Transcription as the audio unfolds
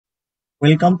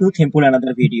Welcome to Thimple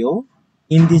another video.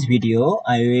 In this video,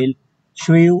 I will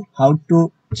show you how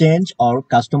to change or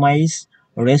customize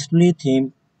RESTly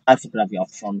theme typography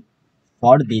option.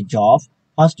 For the job,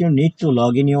 first you need to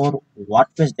log in your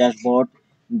WordPress dashboard,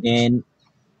 then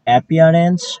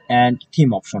appearance and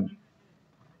theme option.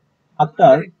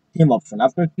 After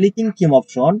clicking theme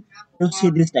option, you see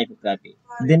this typography.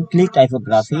 Then click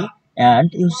typography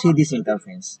and you see this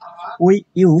interface.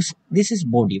 This is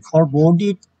body. For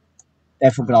body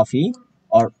typography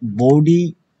or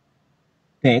body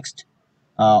text,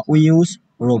 we use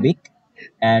rubric,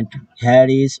 and here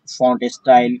is font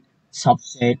style,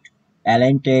 subset,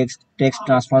 align text, text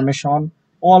transformation.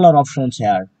 All are options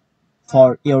here.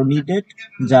 For your needed,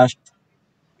 just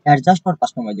adjust or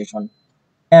customization.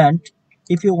 And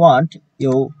if you want,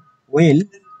 you will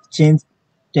change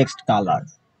text color.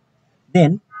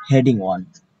 Then heading 1.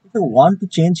 If you want to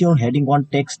change your heading 1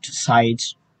 text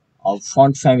size or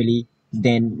font family,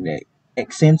 then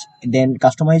then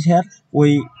customize here.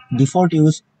 We default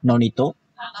use Nonito,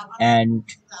 and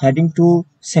heading 2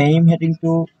 same, heading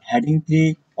 2, heading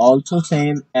 3 also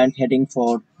same, and heading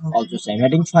 4 also same,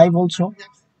 heading 5 also,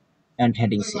 and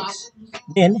heading 6.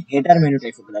 Then header menu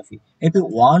typography. If you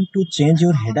want to change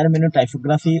your header menu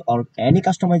typography or any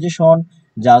customization,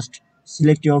 just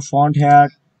select your font here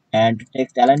and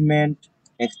text alignment,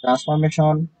 text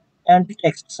transformation, and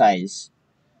text size.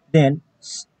 Then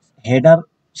header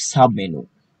sub menu.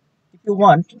 If you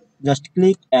want, just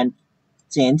click and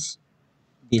change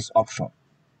this option.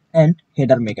 And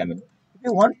header mega menu. If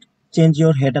you want, change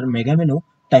your header mega menu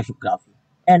typography.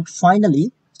 And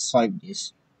finally, swipe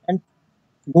this. And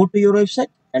go to your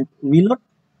website and reload,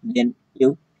 then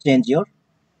you change your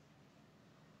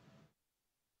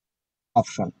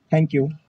option. Thank you.